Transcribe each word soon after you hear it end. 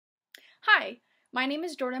Hi, my name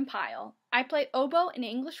is Jordan Pyle. I play oboe and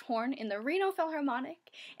English horn in the Reno Philharmonic,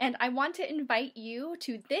 and I want to invite you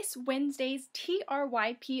to this Wednesday's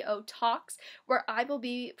TRYPO Talks, where I will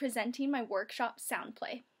be presenting my workshop sound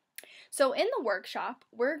play. So in the workshop,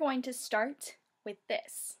 we're going to start with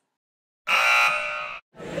this.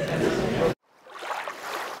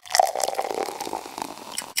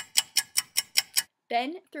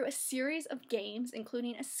 Then, through a series of games,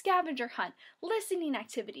 including a scavenger hunt, listening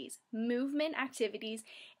activities, movement activities,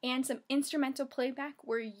 and some instrumental playback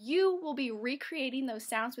where you will be recreating those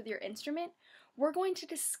sounds with your instrument, we're going to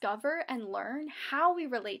discover and learn how we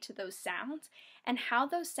relate to those sounds and how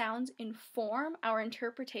those sounds inform our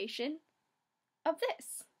interpretation of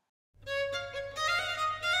this.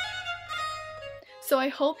 So I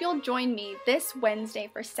hope you'll join me this Wednesday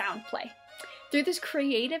for sound play. Through this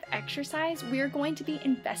creative exercise, we are going to be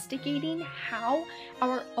investigating how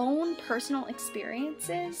our own personal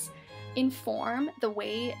experiences inform the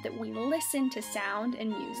way that we listen to sound and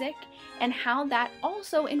music, and how that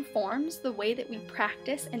also informs the way that we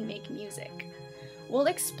practice and make music. We'll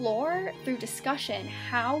explore through discussion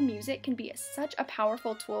how music can be such a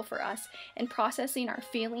powerful tool for us in processing our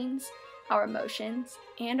feelings, our emotions,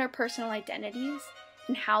 and our personal identities,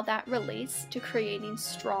 and how that relates to creating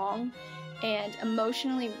strong and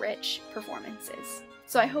emotionally rich performances.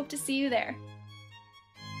 So I hope to see you there.